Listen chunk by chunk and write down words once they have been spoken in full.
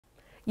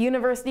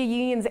University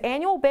Union's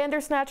annual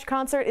Bandersnatch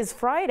concert is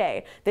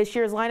Friday. This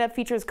year's lineup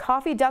features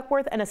Coffee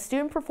Duckworth and a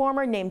student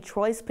performer named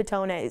Troyes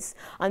Pitones.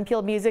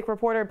 Unpeeled music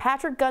reporter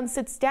Patrick Gunn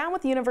sits down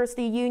with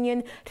University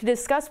Union to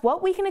discuss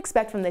what we can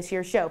expect from this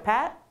year's show.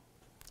 Pat?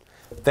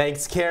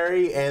 Thanks,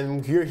 Carrie,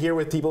 and you're here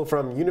with people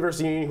from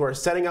University Union who are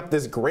setting up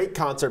this great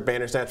concert,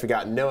 Bandersnatch. We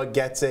got Noah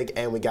Getzig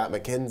and we got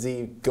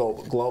Mackenzie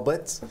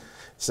Globitz.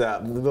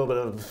 So a little bit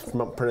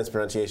of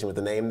pronunciation with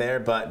the name there,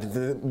 but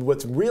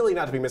what's really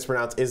not to be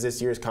mispronounced is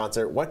this year's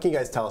concert. What can you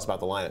guys tell us about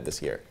the lineup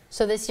this year?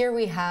 So this year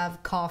we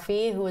have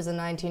Coffee, who is a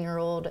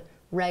 19-year-old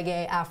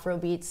reggae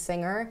Afrobeat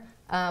singer.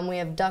 We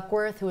have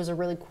Duckworth, who is a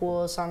really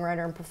cool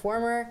songwriter and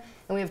performer,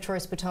 and we have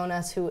Troyes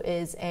Pitones, who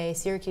is a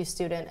Syracuse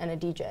student and a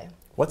DJ.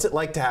 What's it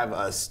like to have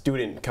a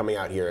student coming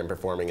out here and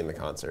performing in the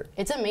concert?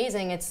 It's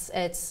amazing.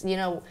 It's you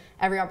know,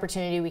 every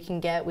opportunity we can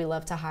get, we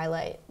love to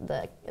highlight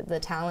the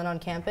talent on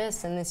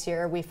campus. And this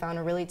year we found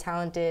a really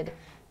talented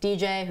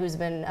DJ who's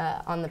been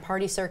on the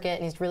party circuit,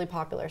 and he's really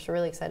popular. So we're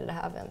really excited to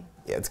have him.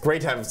 Yeah, it's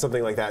great to have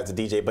something like that as a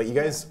DJ. But you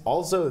guys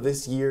also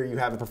this year you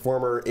have a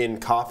performer in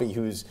Coffee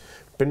who's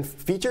been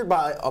featured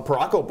by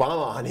Barack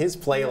Obama on his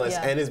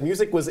playlist, and his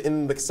music was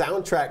in the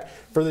soundtrack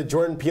for the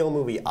Jordan Peele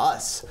movie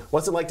Us.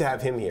 What's it like to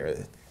have him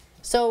here?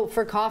 So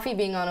for Coffee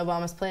being on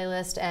Obama's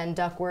playlist and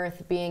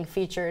Duckworth being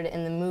featured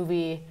in the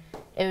movie,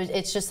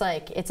 it's just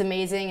like, it's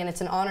amazing, and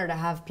it's an honor to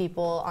have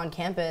people on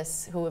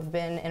campus who have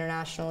been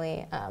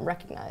internationally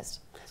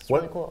recognized. It's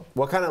really cool.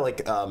 What kind of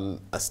like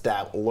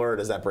a lure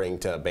does that bring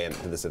to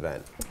this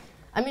event?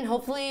 I mean,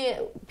 hopefully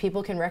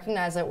people can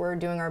recognize that we're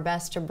doing our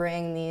best to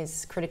bring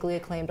these critically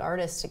acclaimed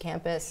artists to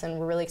campus, and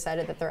we're really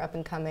excited that they're up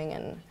and coming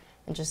and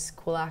just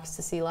cool acts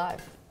to see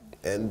live.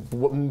 And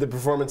the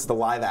performance, the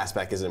live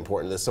aspect is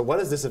important. So what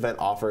does this event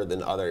offer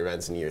than other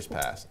events in years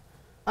past?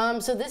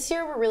 So this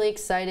year we're really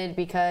excited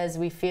because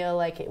we feel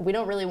like we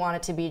don't really want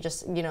it to be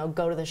just, you know,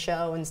 go to the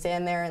show and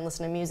stand there and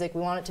listen to music. We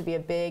want it to be a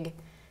big,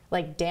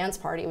 like, dance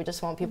party. We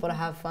just want people to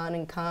have fun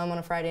and come on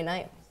a Friday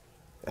night.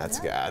 That's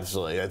good,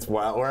 absolutely. That's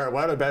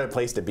what a better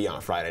place to be on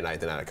a Friday night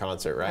than at a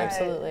concert, right?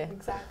 Absolutely.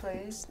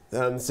 Exactly.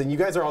 So you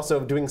guys are also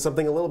doing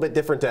something a little bit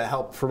different to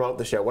help promote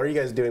the show. What are you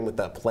guys doing with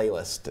the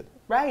playlist?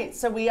 Right,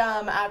 so we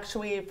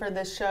actually for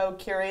this show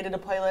curated a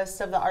playlist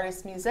of the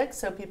artist's music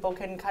so people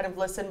can kind of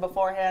listen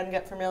beforehand,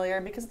 get familiar,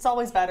 because it's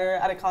always better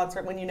at a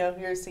concert when you know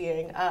who you're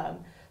seeing.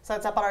 So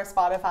it's up on our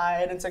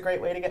Spotify, and it's a great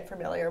way to get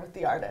familiar with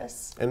the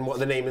artists. And what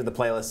the name of the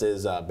playlist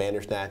is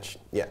Bandersnatch?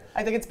 Yeah.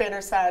 I think it's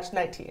Bandersnatch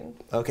 19.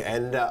 Okay,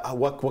 and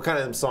what kind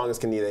of songs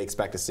can they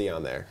expect to see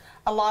on there?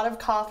 A lot of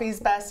Coffee's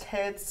best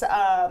hits.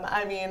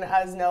 I mean,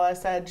 as Noah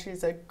said,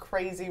 she's a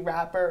crazy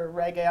rapper,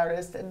 reggae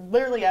artist, and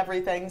literally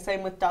everything.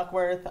 Same with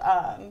Duckworth.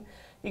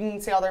 You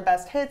can see all their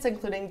best hits,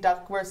 including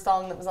Duckworth's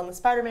song that was on the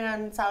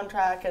Spider-Man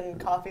soundtrack and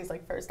Coffee's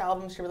first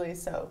album she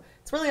released. So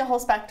it's really a whole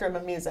spectrum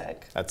of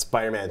music. That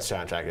Spider-Man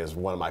soundtrack is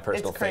one of my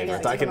personal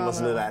favorites. I can phenomenal.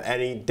 listen to that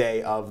any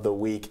day of the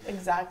week.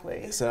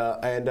 Exactly. So,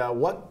 and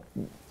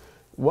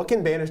what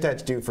can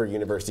Bandersnatch do for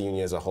University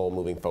Union as a whole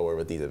moving forward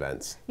with these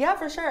events? Yeah,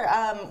 for sure.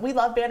 We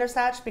love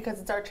Bandersnatch because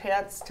it's our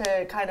chance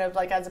to kind of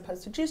as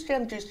opposed to Juice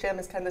Jam is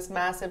kind of this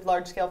massive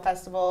large-scale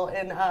festival.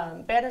 In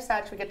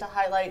Bandersnatch, we get to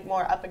highlight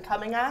more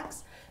up-and-coming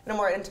acts in a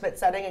more intimate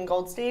setting in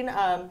Goldstein.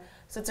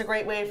 So it's a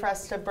great way for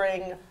us to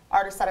bring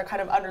artists that are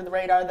kind of under the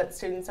radar that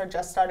students are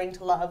just starting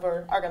to love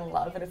or are going to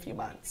love in a few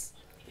months.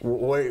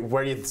 So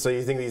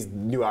you think these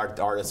new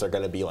artists are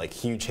going to be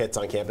huge hits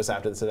on campus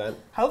after this event?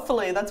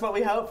 Hopefully, that's what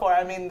we hope for.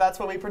 I mean, that's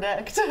what we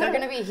predict. They're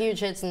going to be huge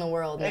hits in the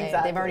world.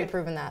 Exactly. They've already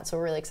proven that, so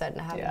we're really excited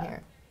to have them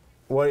here.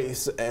 What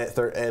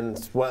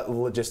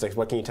logistics?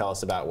 What can you tell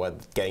us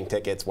about getting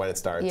tickets, when it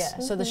starts? Yeah,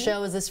 so the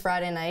show is this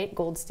Friday night,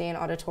 Goldstein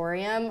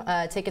Auditorium.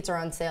 Tickets are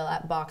on sale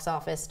at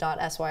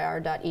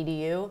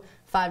boxoffice.syr.edu.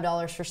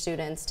 $5 for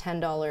students,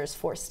 $10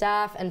 for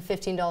staff, and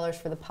 $15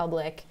 for the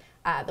public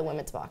at the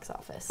women's box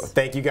office. Well,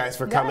 thank you guys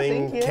for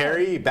coming. Thank you.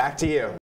 Carrie, back to you.